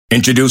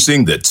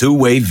Introducing the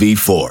Two-Way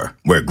V4,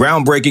 where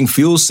groundbreaking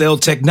fuel cell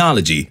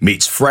technology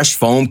meets fresh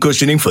foam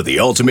cushioning for the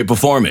ultimate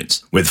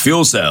performance. With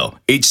Fuel Cell,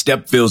 each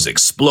step feels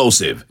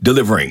explosive,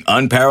 delivering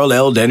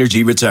unparalleled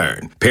energy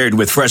return. Paired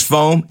with fresh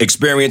foam,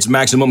 experience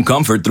maximum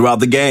comfort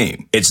throughout the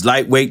game. Its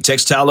lightweight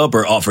textile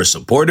upper offers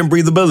support and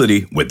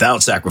breathability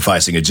without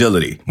sacrificing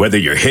agility. Whether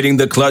you're hitting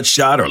the clutch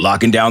shot or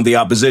locking down the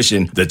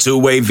opposition, the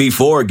Two-Way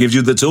V4 gives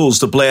you the tools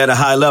to play at a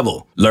high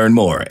level. Learn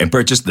more and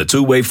purchase the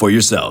Two-Way for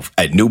yourself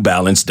at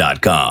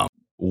newbalance.com.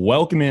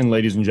 Welcome in,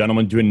 ladies and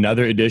gentlemen, to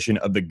another edition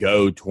of the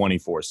Go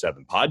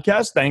 24/7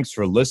 podcast. Thanks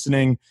for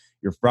listening.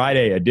 Your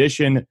Friday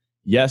edition.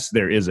 Yes,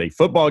 there is a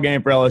football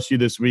game for LSU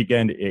this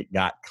weekend. It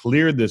got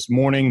cleared this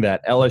morning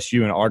that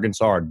LSU and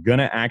Arkansas are going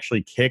to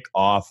actually kick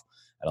off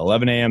at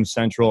 11 a.m.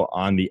 Central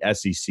on the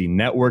SEC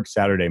Network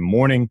Saturday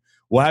morning.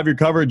 We'll have your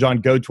coverage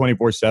on Go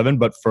 24/7,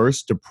 but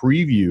first, to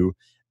preview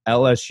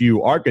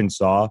LSU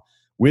Arkansas,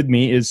 with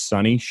me is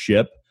Sonny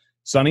Shipp.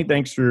 Sonny,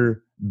 thanks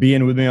for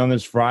being with me on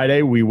this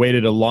Friday. We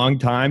waited a long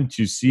time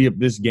to see if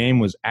this game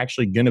was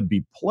actually going to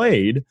be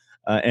played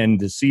and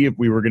to see if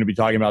we were going to be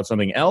talking about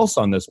something else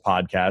on this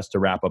podcast to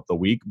wrap up the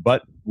week.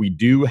 But we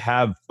do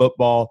have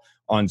football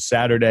on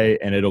Saturday,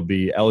 and it'll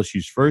be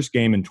LSU's first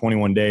game in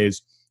 21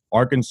 days.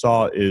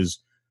 Arkansas is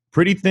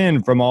pretty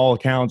thin from all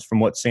accounts from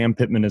what Sam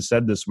Pittman has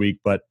said this week.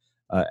 But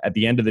at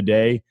the end of the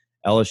day,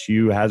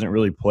 LSU hasn't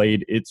really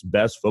played its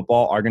best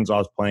football.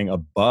 Arkansas is playing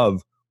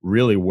above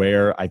really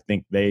where I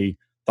think they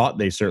thought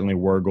they certainly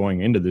were going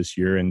into this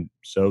year. And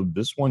so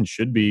this one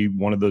should be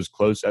one of those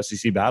close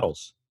SEC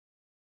battles.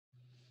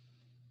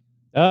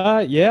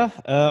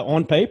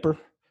 On paper.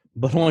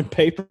 But on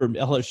paper,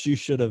 LSU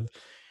should have,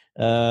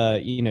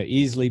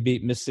 easily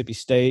beat Mississippi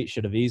State,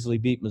 should have easily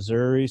beat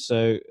Missouri.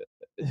 So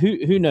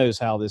who knows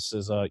how this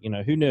is,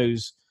 who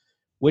knows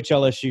which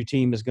LSU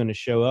team is going to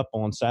show up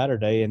on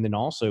Saturday, and then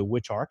also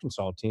which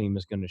Arkansas team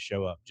is going to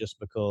show up, just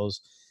because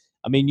 –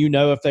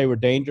 if they were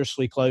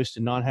dangerously close to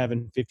not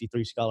having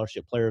 53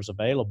 scholarship players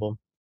available,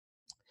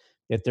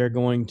 that they're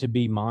going to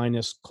be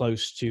minus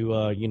close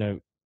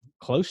to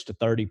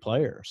 30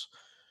 players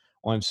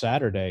on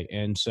Saturday.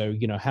 And so,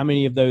 how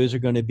many of those are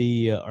going to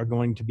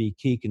be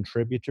key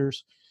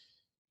contributors?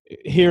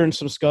 Hearing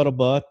some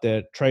scuttlebutt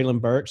that Traylon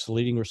Burks, the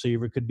leading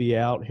receiver, could be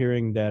out.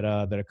 Hearing that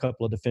a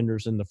couple of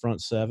defenders in the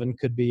front seven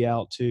could be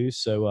out too.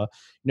 So,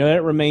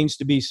 that remains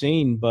to be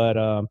seen. But,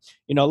 a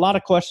lot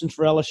of questions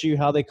for LSU,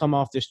 how they come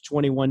off this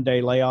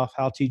 21-day layoff,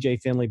 how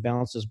TJ Finley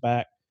bounces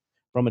back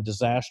from a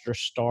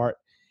disastrous start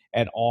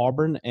at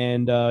Auburn,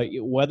 and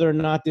whether or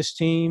not this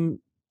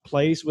team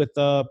plays with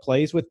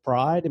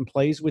pride and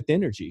plays with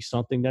energy,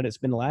 something that it's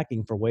been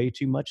lacking for way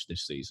too much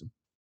this season.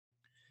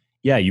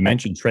 Yeah, you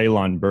mentioned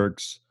Traylon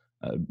Burks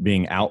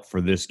being out for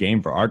this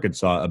game for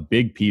Arkansas. A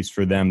big piece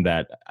for them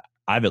that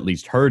I've at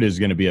least heard is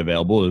going to be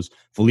available is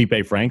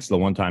Felipe Franks, the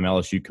one-time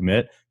LSU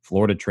commit,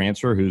 Florida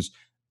transfer, who's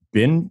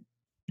been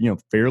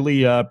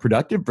fairly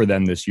productive for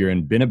them this year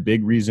and been a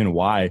big reason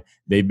why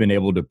they've been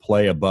able to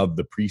play above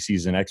the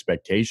preseason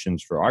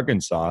expectations for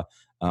Arkansas.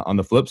 On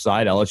the flip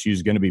side, LSU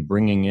is going to be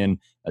bringing in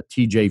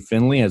TJ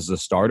Finley as the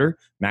starter.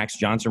 Max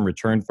Johnson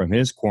returned from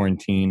his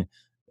quarantine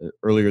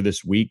earlier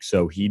this week,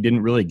 so he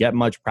didn't really get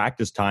much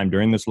practice time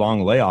during this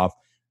long layoff.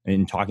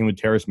 And talking with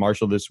Terrace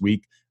Marshall this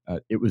week,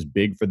 it was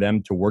big for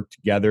them to work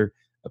together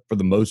for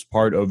the most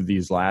part over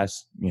these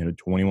last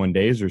 21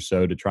 days or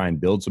so to try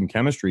and build some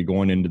chemistry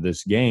going into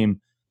this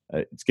game.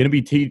 It's going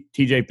to be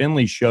TJ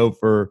Finley's show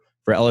for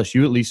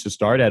LSU, at least to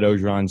start. Ed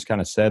Orgeron's kind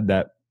of said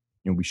that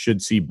we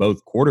should see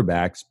both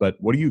quarterbacks, but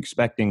what are you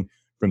expecting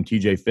from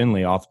TJ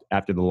Finley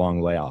after the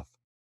long layoff?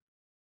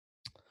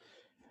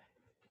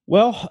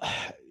 Well,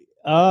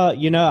 I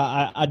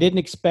didn't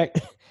expect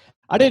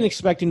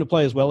him to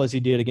play as well as he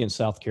did against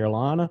South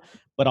Carolina,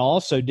 but I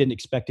also didn't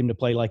expect him to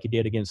play like he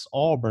did against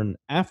Auburn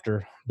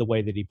after the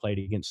way that he played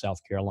against South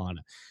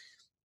Carolina.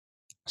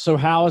 So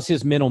how is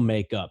his mental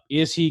makeup?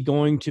 Is he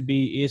going to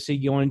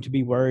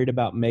be worried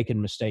about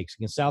making mistakes?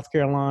 Against South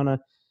Carolina,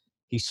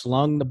 he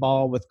slung the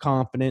ball with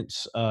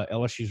confidence.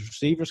 LSU's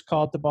receivers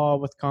caught the ball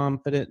with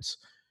confidence.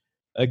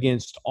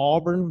 Against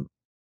Auburn,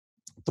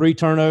 3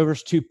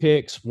 turnovers, 2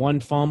 picks,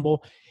 1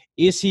 fumble.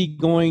 Is he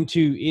going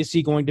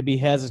to be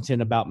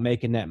hesitant about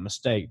making that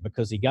mistake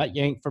because he got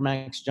yanked for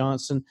Max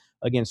Johnson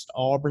against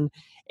Auburn,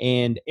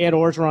 and Ed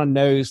Orgeron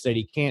knows that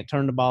he can't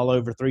turn the ball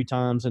over 3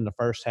 times in the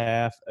first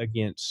half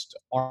against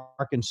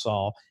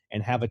Arkansas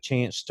and have a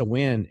chance to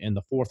win in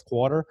the fourth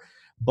quarter.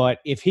 But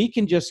if he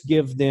can just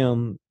give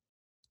them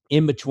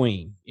in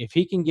between, if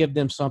he can give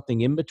them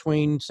something in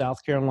between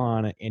South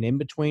Carolina and in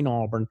between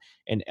Auburn,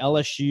 and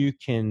LSU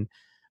can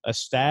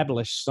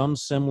establish some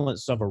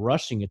semblance of a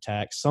rushing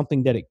attack,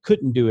 something that it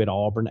couldn't do at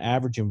Auburn,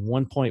 averaging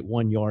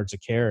 1.1 yards a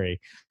carry,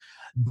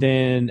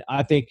 then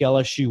I think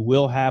LSU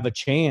will have a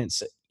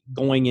chance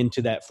going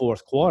into that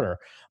fourth quarter.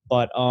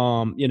 But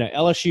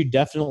LSU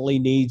definitely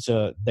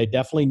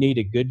need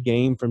a good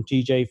game from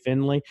TJ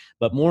Finley.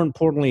 But more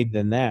importantly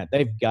than that,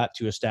 they've got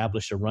to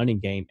establish a running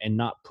game and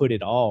not put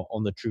it all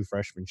on the true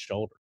freshman's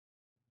shoulder.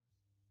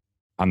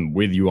 I'm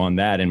with you on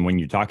that. And when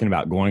you're talking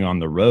about going on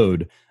the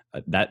road,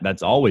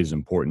 that's always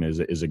important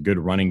is a good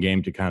running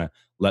game to kind of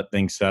let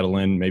things settle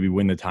in, maybe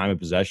win the time of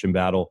possession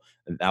battle.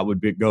 That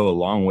would go a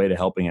long way to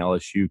helping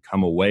LSU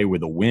come away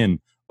with a win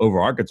over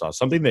Arkansas,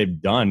 something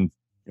they've done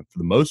for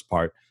the most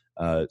part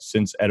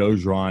since Ed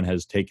Orgeron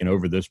has taken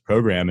over this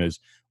program. Is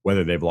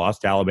whether they've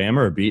lost to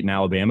Alabama or beaten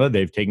Alabama,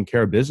 they've taken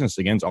care of business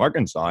against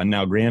Arkansas. And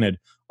now, granted,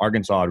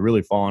 Arkansas had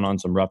really fallen on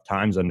some rough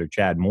times under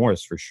Chad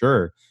Morris for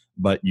sure.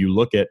 But you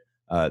look at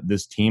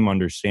this team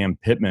under Sam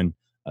Pittman,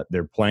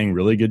 they're playing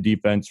really good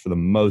defense for the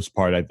most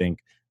part, I think,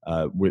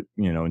 with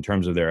in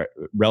terms of their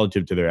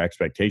relative to their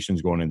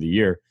expectations going into the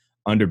year.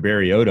 Under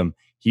Barry Odom,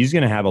 he's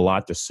going to have a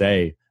lot to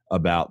say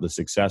about the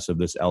success of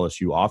this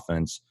LSU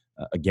offense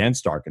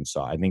against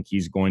Arkansas. I think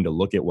he's going to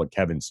look at what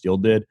Kevin Steele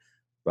did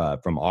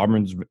from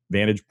Auburn's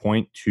vantage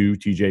point to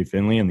TJ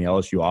Finley and the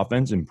LSU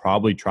offense, and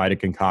probably try to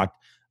concoct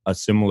a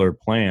similar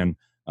plan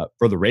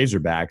for the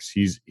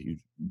Razorbacks.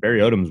 Barry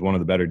Odom is one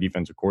of the better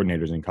defensive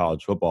coordinators in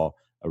college football.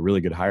 A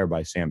really good hire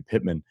by Sam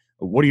Pittman.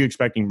 What are you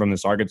expecting from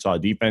this Arkansas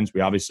defense?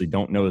 We obviously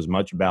don't know as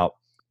much about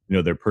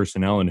their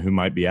personnel and who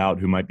might be out,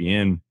 who might be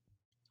in,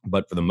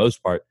 but for the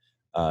most part,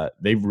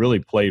 they've really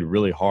played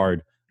really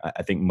hard.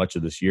 I think much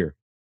of this year.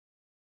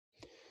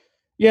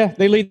 Yeah,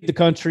 they lead the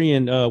country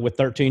in with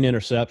 13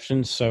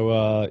 interceptions.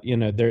 So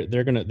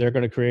they're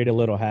gonna create a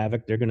little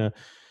havoc.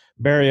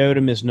 Barry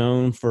Odom is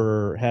known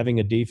for having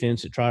a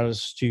defense that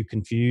tries to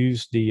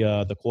confuse the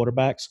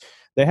quarterbacks.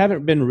 They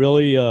haven't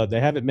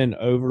been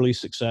overly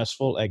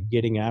successful at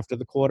getting after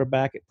the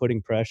quarterback, at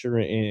putting pressure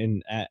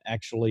and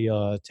actually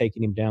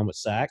taking him down with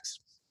sacks.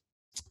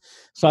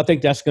 So I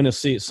think that's going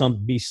to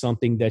be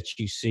something that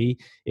you see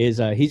is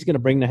he's going to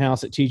bring the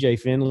house at TJ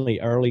Finley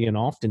early and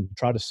often to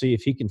try to see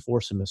if he can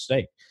force a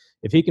mistake.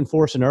 If he can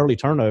force an early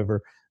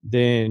turnover,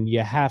 then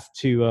you have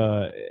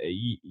to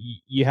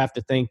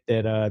think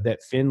that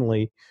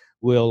Finley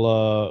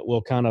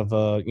will kind of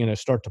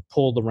start to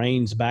pull the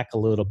reins back a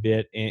little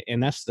bit,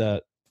 and that's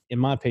in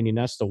my opinion,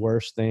 that's the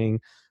worst thing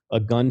a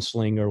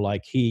gunslinger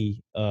like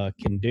he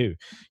can do.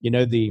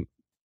 One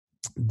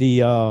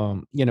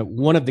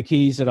of the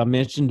keys that I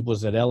mentioned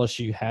was that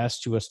LSU has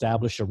to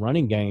establish a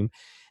running game.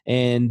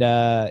 And,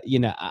 I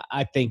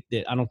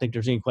don't think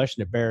there's any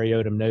question that Barry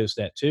Odom knows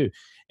that too.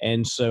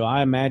 And so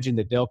I imagine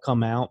that they'll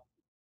come out.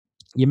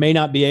 You may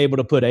not be able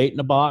to put 8 in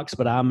the box,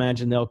 but I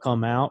imagine they'll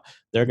come out.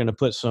 They're going to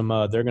put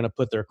they're going to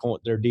put their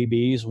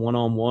DBs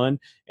one-on-one,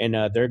 and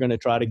they're going to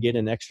try to get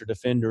an extra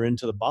defender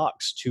into the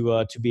box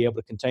to be able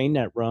to contain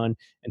that run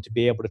and to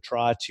be able to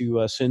try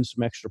to send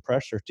some extra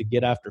pressure to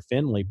get after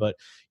Finley. But,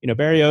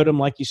 Barry Odom,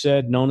 like you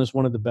said, known as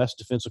one of the best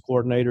defensive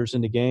coordinators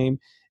in the game.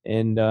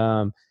 And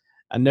I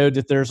know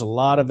that there's a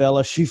lot of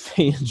LSU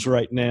fans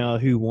right now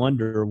who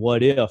wonder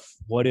what if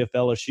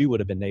LSU would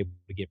have been able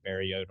to get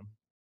Barry Odom.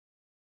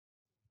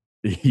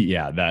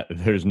 Yeah,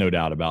 there's no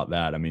doubt about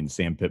that. I mean,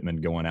 Sam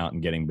Pittman going out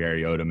and getting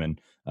Barry Odom, and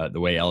the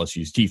way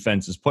LSU's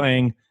defense is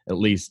playing, at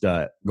least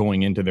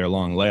going into their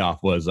long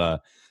layoff, was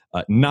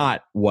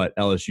not what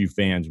LSU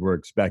fans were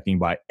expecting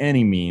by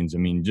any means. I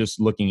mean, just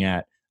looking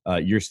at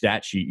your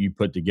stat sheet you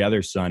put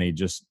together, Sonny,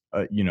 just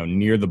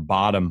near the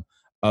bottom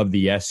of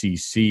the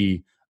SEC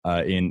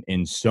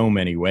in so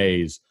many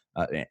ways,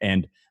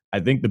 and I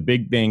think the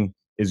big thing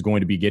is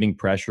going to be getting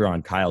pressure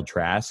on Kyle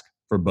Trask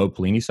for Bo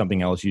Pelini, something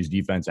LSU's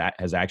defense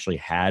has actually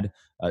had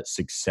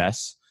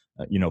success,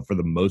 for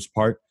the most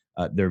part.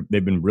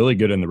 They've been really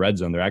good in the red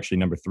zone. They're actually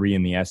number 3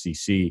 in the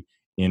SEC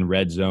in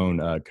red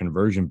zone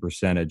conversion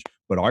percentage.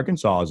 But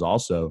Arkansas is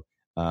also,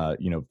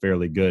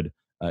 fairly good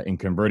in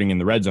converting in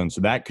the red zone.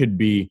 So that could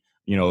be,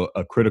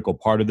 a critical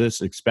part of this,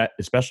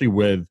 especially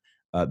with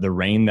the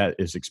rain that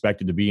is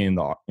expected to be in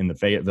the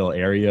Fayetteville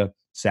area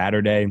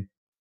Saturday.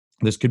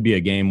 This could be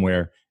a game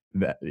where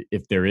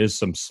if there is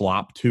some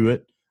slop to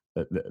it,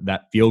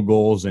 that field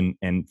goals and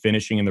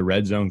finishing in the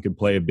red zone could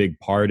play a big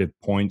part if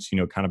points,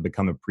 kind of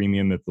become a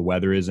premium if the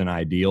weather isn't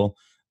ideal.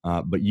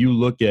 But you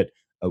look at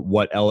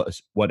what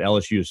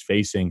LSU is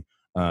facing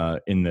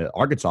in the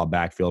Arkansas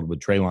backfield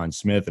with Traylon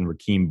Smith and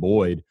Rakeem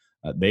Boyd.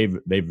 They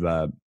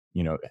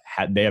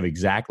have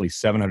exactly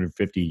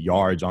 750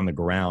 yards on the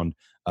ground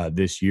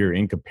this year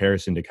in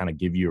comparison to kind of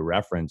give you a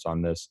reference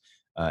on this.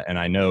 And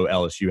I know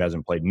LSU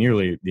hasn't played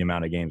nearly the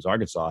amount of games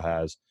Arkansas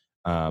has,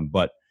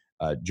 but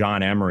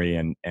John Emery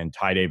and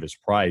Ty Davis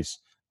Price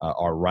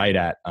are right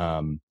at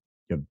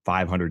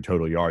 500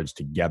 total yards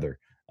together,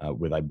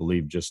 with I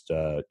believe just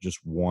 2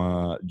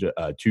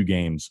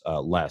 games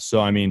less.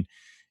 So I mean,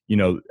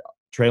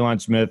 Traylon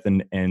Smith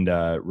and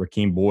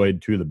Rakeem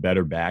Boyd, 2 of the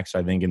better backs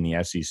I think in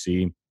the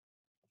SEC.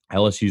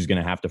 LSU is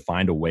going to have to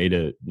find a way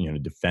to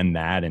defend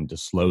that and to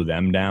slow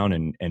them down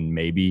and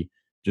maybe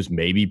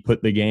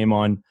put the game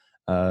on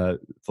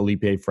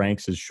Felipe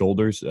Franks'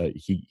 shoulders.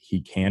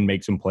 He can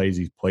make some plays.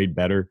 He's played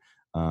better.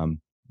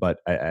 But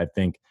I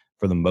think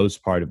for the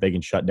most part, if they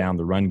can shut down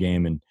the run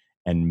game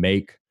and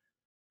make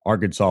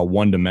Arkansas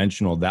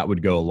one-dimensional, that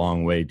would go a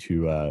long way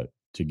to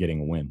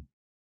getting a win.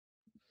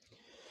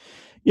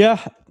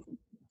 Yeah,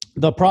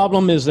 The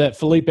problem is that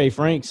Felipe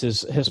Franks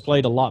has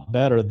played a lot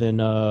better than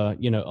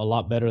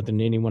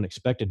anyone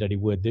expected that he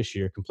would this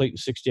year, completing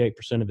 68%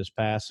 of his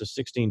passes,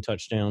 16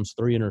 touchdowns,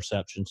 3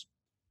 interceptions.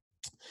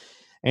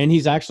 And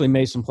he's actually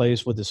made some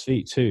plays with his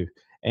feet too.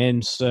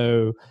 And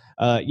so,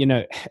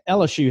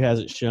 LSU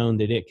hasn't shown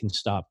that it can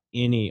stop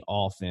any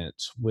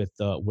offense with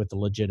a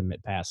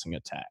legitimate passing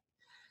attack.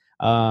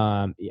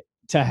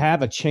 To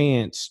have a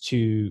chance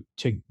to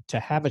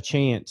have a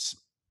chance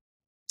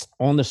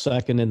on the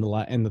second and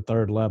the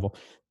third level,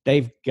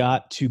 they've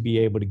got to be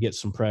able to get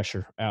some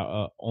pressure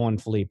on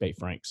Felipe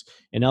Franks.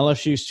 In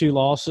LSU's 2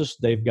 losses,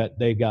 they've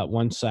got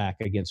 1 sack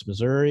against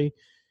Missouri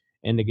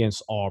and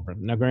against Auburn.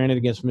 Now, granted,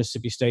 against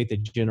Mississippi State, they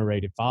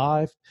generated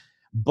 5,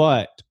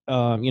 but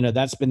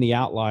that's been the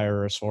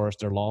outlier as far as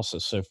their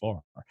losses so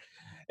far.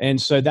 And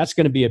so that's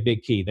going to be a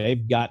big key.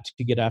 They've got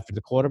to get after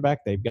the quarterback.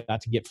 They've got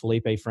to get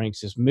Felipe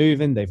Franks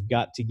moving. They've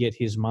got to get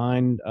his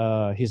mind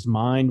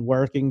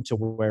working to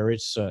where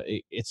it's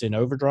in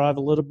overdrive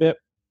a little bit.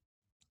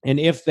 And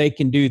if they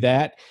can do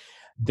that,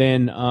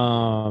 then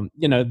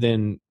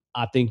then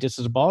I think this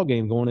is a ball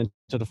game going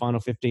into the final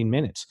 15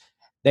 minutes.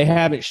 They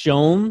haven't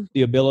shown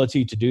the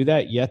ability to do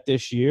that yet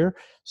this year.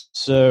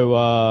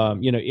 So,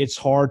 it's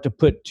hard to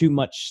put too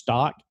much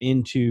stock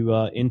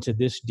into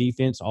this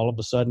defense all of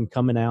a sudden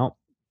coming out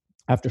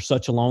after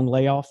such a long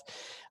layoff,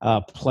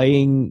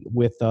 playing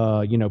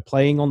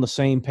on the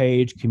same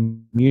page,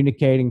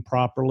 communicating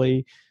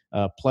properly,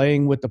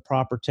 playing with the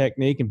proper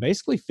technique, and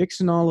basically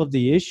fixing all of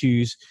the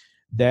issues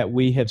that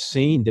we have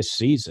seen this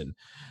season.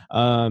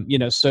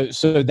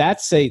 So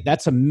that's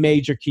a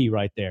major key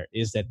right there,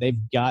 is that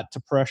they've got to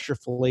pressure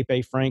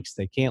Felipe Franks.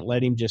 They can't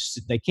let him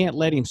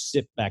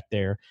sit back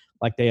there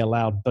like they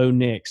allowed Bo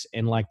Nix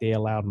and like they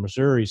allowed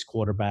Missouri's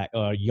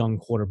young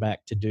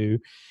quarterback to do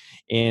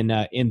in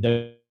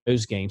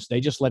those games.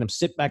 They just let him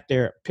sit back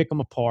there, pick them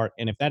apart.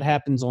 And if that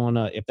happens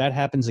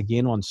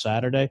again on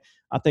Saturday,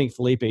 I think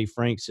Felipe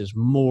Franks is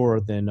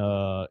more than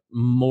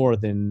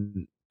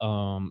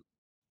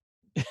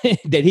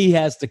that he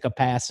has the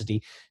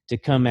capacity to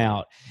come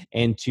out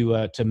and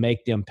to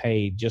make them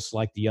pay, just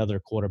like the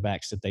other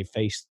quarterbacks that they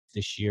faced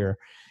this year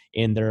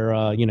in their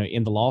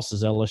in the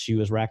losses LSU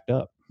has racked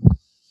up.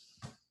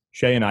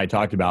 Shay and I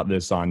talked about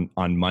this on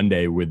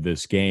Monday with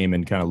this game,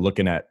 and kind of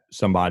looking at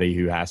somebody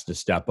who has to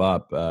step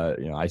up.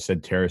 I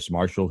said Terrace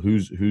Marshall,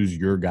 who's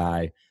your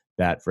guy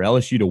that for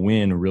LSU to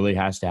win really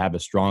has to have a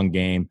strong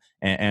game.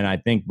 And I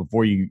think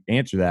before you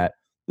answer that,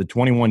 the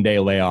 21-day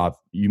layoff,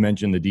 you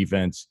mentioned the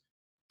defense.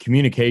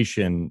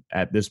 Communication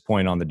at this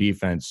point on the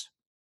defense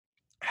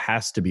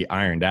has to be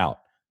ironed out.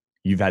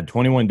 You've had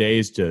 21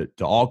 days to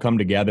all come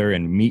together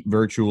and meet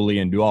virtually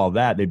and do all of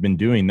that. They've been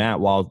doing that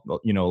while,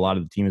 a lot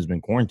of the team has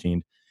been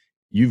quarantined.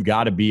 You've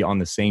got to be on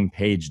the same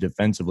page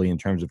defensively in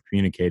terms of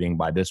communicating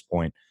by this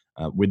point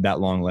with that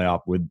long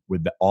layoff, with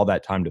all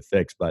that time to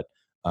fix. But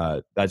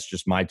that's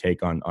just my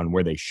take on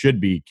where they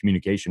should be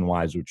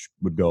communication-wise, which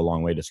would go a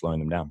long way to slowing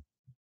them down.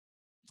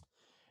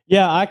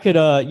 Yeah, I could,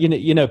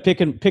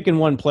 picking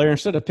one player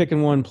instead of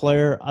picking one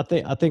player. I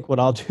think what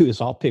I'll do is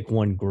I'll pick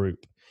one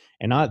group,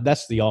 and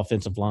that's the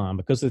offensive line,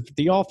 because if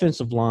the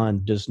offensive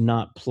line does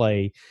not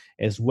play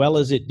as well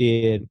as it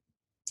did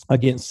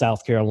against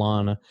South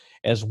Carolina,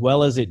 as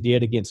well as it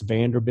did against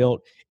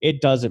Vanderbilt,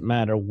 it doesn't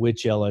matter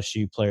which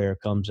LSU player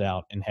comes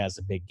out and has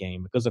a big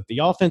game, because if the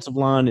offensive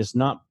line is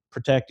not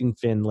protecting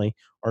Finley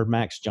or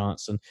Max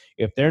Johnson,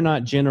 if they're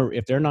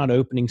not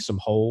opening some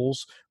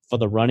holes for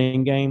the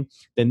running game,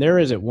 then there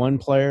isn't one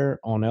player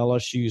on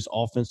LSU's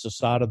offensive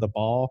side of the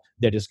ball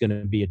that is going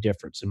to be a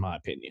difference, in my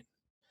opinion.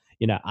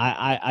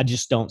 I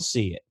just don't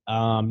see it.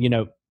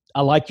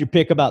 I like your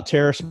pick about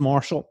Terrace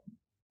Marshall.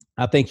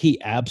 I think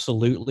he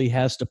absolutely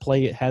has to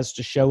play. It has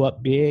to show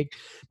up big,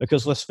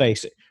 because let's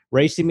face it,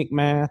 Racey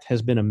McMath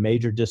has been a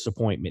major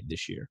disappointment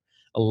this year.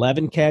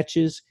 11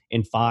 catches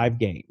in 5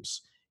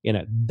 games.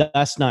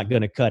 That's not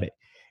going to cut it.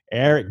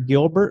 Eric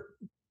Gilbert,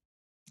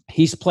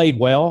 he's played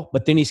well,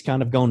 but then he's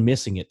kind of gone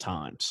missing at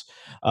times.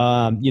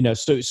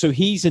 So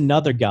he's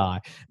another guy.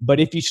 But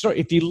if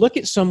you look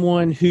at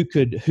someone who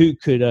could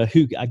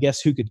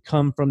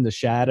come from the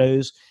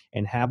shadows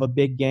and have a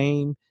big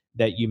game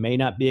that you may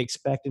not be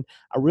expecting,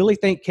 I really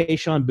think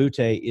Kayshon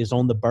Boutte is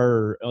on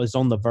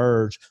the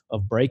verge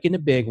of breaking a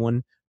big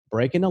one,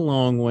 breaking a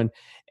long one,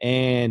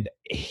 and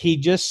he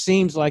just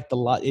seems like the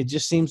light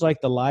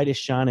is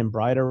shining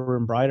brighter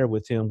and brighter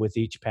with him with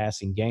each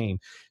passing game.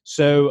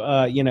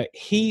 So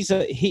he's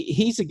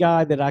a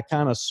guy that I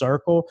kind of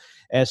circle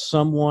as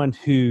someone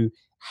who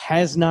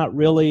has not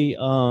really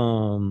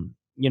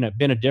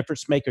been a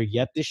difference maker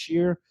yet this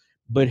year,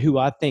 but who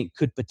I think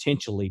could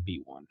potentially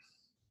be one.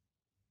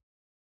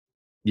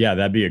 Yeah,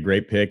 that'd be a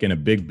great pick and a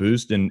big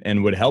boost,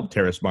 and would help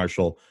Terrace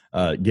Marshall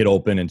get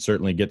open and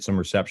certainly get some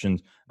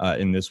receptions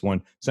in this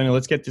one. Sonny,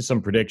 let's get to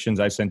some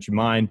predictions. I sent you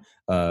mine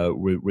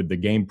with the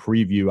game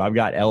preview. I've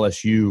got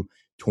LSU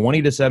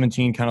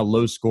 20-17, kind of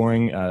low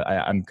scoring.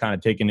 I'm kind of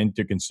taking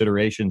into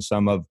consideration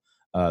some of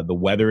the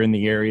weather in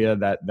the area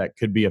that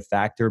could be a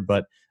factor.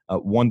 But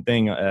one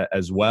thing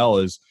as well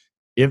is,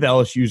 if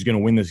LSU is going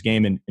to win this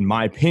game, and in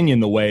my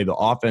opinion, the way the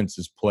offense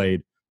is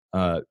played,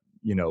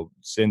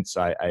 since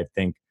I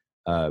think,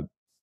 the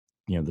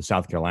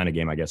South Carolina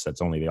game, I guess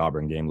that's only the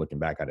Auburn game looking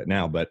back at it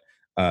now, but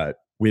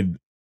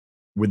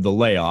with the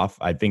layoff,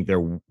 I think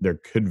there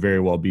could very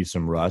well be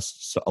some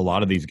rust. So a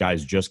lot of these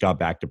guys just got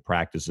back to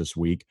practice this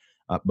week,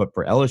 but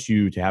for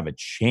LSU to have a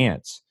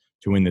chance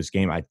to win this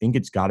game, I think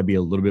it's got to be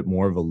a little bit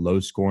more of a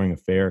low-scoring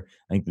affair.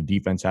 I think the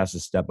defense has to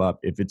step up.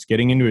 If it's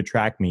getting into a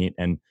track meet,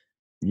 and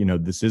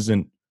this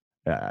isn't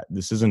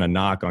a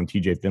knock on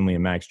TJ Finley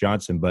and Max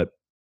Johnson, but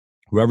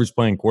whoever's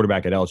playing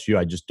quarterback at LSU,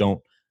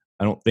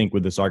 I don't think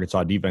with this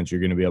Arkansas defense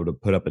you're going to be able to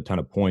put up a ton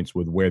of points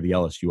with where the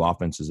LSU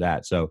offense is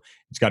at. So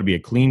it's got to be a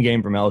clean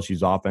game from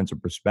LSU's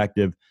offensive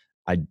perspective.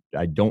 I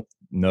don't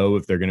know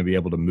if they're going to be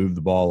able to move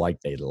the ball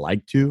like they'd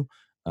like to,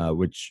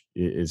 which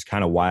is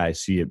kind of why I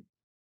see it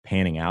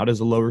panning out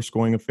as a lower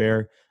scoring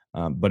affair.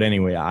 But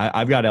anyway,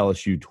 I've got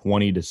LSU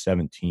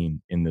 20-17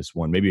 in this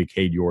one, maybe a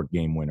Cade York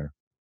game winner.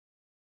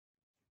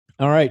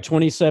 All right,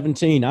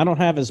 2017. I don't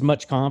have as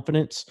much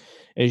confidence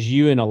as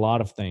you in a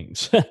lot of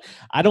things.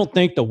 I don't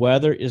think the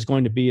weather is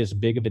going to be as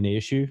big of an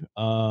issue.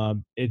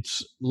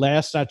 It's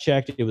last I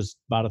checked, it was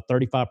about a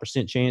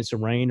 35% chance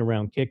of rain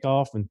around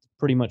kickoff and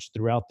pretty much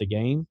throughout the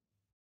game.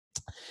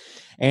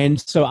 And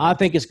so I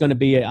think it's going to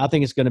be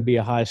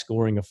a high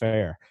scoring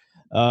affair.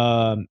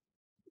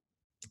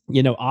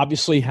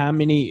 Obviously, how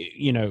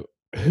many,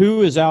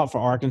 who is out for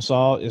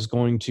Arkansas is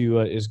going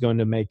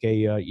to make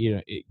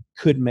it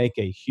could make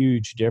a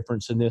huge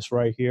difference in this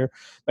right here.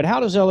 But how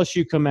does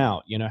LSU come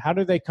out? How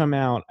do they come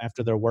out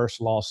after their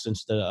worst loss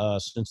since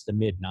the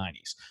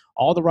mid-90s?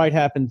 All the right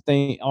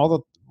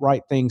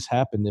things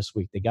happened this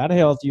week. They got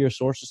healthier.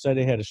 Sources said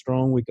they had a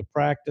strong week of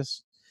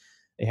practice.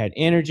 They had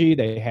energy.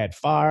 They had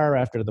fire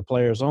after the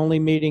players only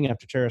meeting.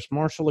 After Terrace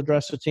Marshall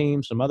addressed the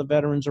team, some other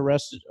veterans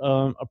addressed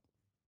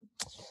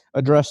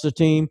the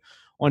team.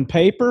 On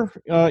paper,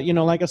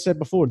 like I said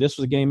before, this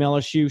was a game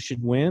LSU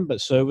should win,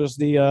 but so was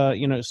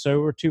so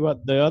were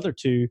the other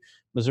two,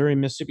 Missouri and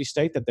Mississippi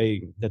State, that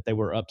they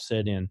were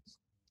upset in.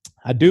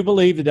 I do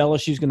believe that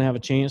LSU is going to have a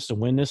chance to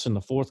win this in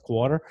the fourth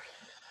quarter.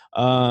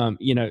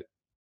 To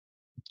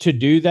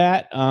do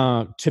that,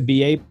 to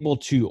be able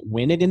to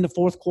win it in the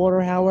fourth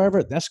quarter,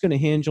 however, that's going to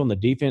hinge on the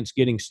defense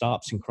getting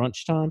stops in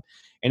crunch time,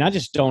 and I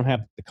just don't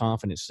have the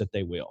confidence that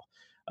they will.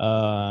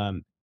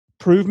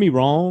 Prove me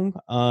wrong.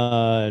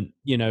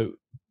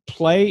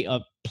 Play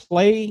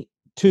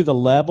to the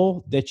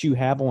level that you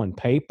have on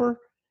paper,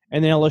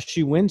 and then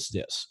LSU wins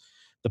this.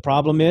 The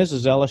problem is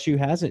LSU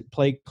hasn't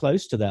played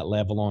close to that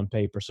level on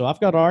paper. So I've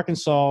got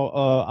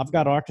Arkansas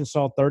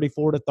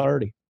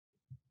 34-30.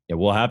 Yeah,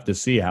 we'll have to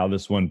see how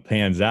this one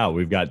pans out.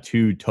 We've got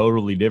two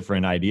totally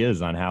different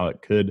ideas on how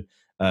it could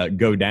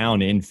go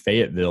down in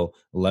Fayetteville,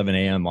 11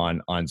 a.m.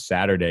 on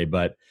Saturday.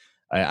 But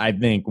I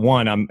think,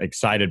 one, I'm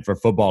excited for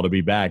football to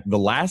be back. The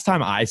last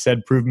time I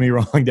said prove me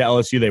wrong to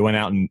LSU, they went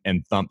out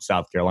and thumped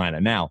South Carolina.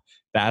 Now,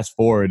 fast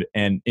forward,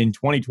 and in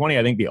 2020,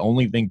 I think the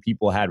only thing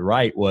people had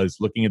right was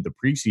looking at the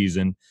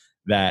preseason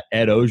that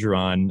Ed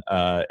Orgeron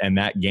and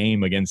that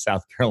game against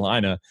South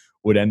Carolina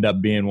would end up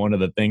being one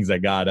of the things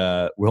that got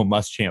Will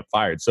Muschamp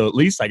fired. So at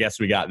least I guess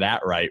we got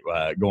that right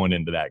going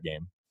into that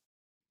game.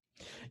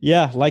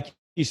 Yeah, like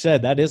you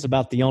said, that is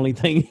about the only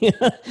thing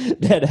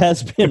that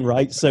has been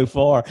right so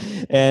far.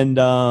 And,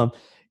 I'm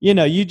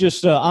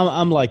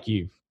like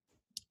you.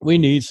 We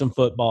need some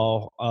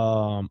football.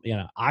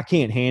 I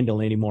can't handle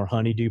any more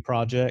honeydew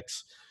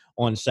projects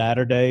on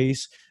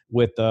Saturdays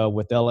with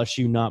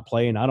LSU not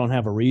playing. I don't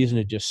have a reason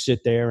to just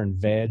sit there and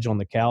veg on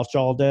the couch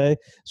all day.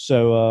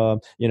 So,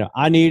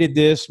 I needed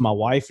this. My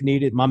wife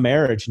needed, my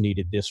marriage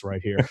needed this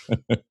right here.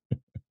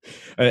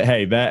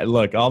 Hey,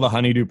 look, all the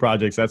honeydew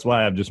projects, that's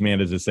why I've just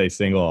managed to stay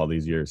single all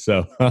these years.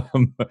 So, we're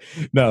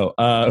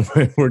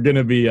going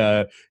to be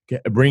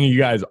bringing you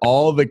guys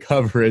all the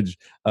coverage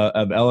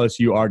of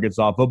LSU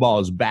Arkansas. Football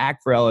is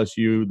back for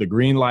LSU. The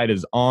green light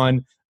is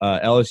on.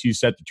 LSU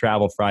set to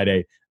travel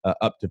Friday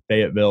up to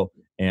Fayetteville.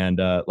 And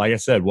like I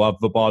said, we'll have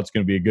football. It's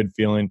going to be a good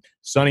feeling.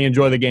 Sonny,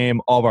 enjoy the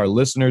game. All of our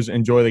listeners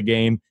enjoy the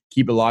game.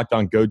 Keep it locked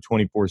on Go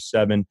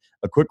 24/7.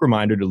 A quick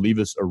reminder to leave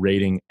us a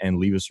rating and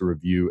leave us a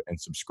review and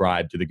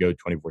subscribe to the Go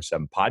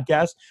 24/7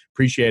 podcast.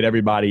 Appreciate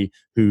everybody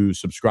who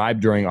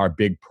subscribed during our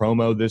big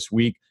promo this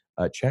week.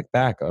 Check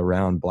back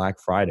around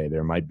Black Friday.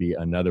 There might be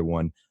another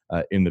one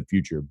in the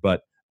future.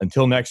 But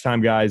until next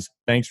time, guys,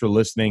 thanks for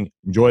listening.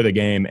 Enjoy the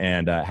game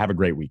and have a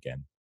great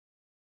weekend.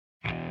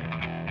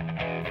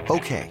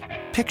 Okay,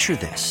 picture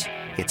this.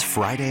 It's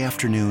Friday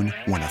afternoon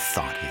when a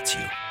thought hits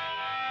you.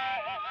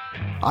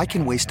 I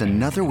can waste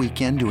another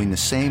weekend doing the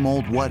same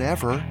old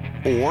whatever,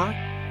 or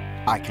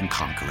I can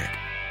conquer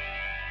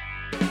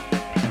it.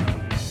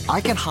 I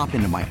can hop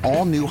into my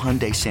all-new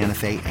Hyundai Santa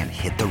Fe and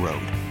hit the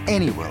road.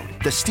 Any road.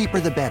 The steeper,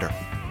 the better.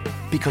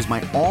 Because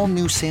my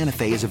all-new Santa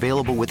Fe is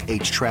available with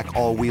H-Track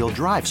all-wheel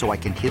drive, so I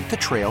can hit the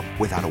trail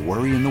without a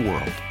worry in the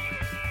world.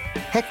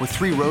 Heck, with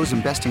 3 rows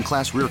and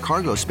best-in-class rear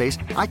cargo space,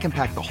 I can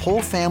pack the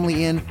whole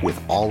family in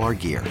with all our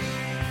gear.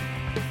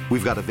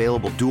 We've got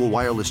available dual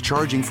wireless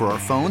charging for our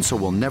phones, so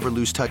we'll never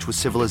lose touch with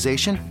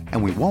civilization,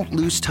 and we won't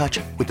lose touch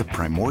with the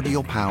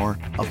primordial power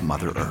of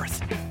Mother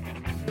Earth.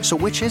 So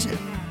which is it?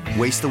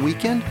 Waste the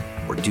weekend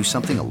or do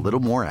something a little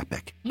more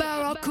epic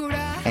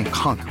and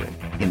conquer it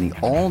in the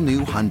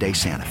all-new Hyundai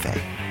Santa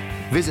Fe?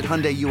 Visit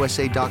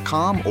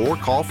HyundaiUSA.com or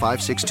call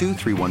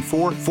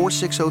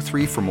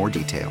 562-314-4603 for more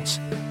details.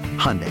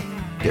 Hyundai,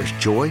 there's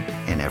joy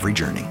in every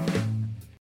journey.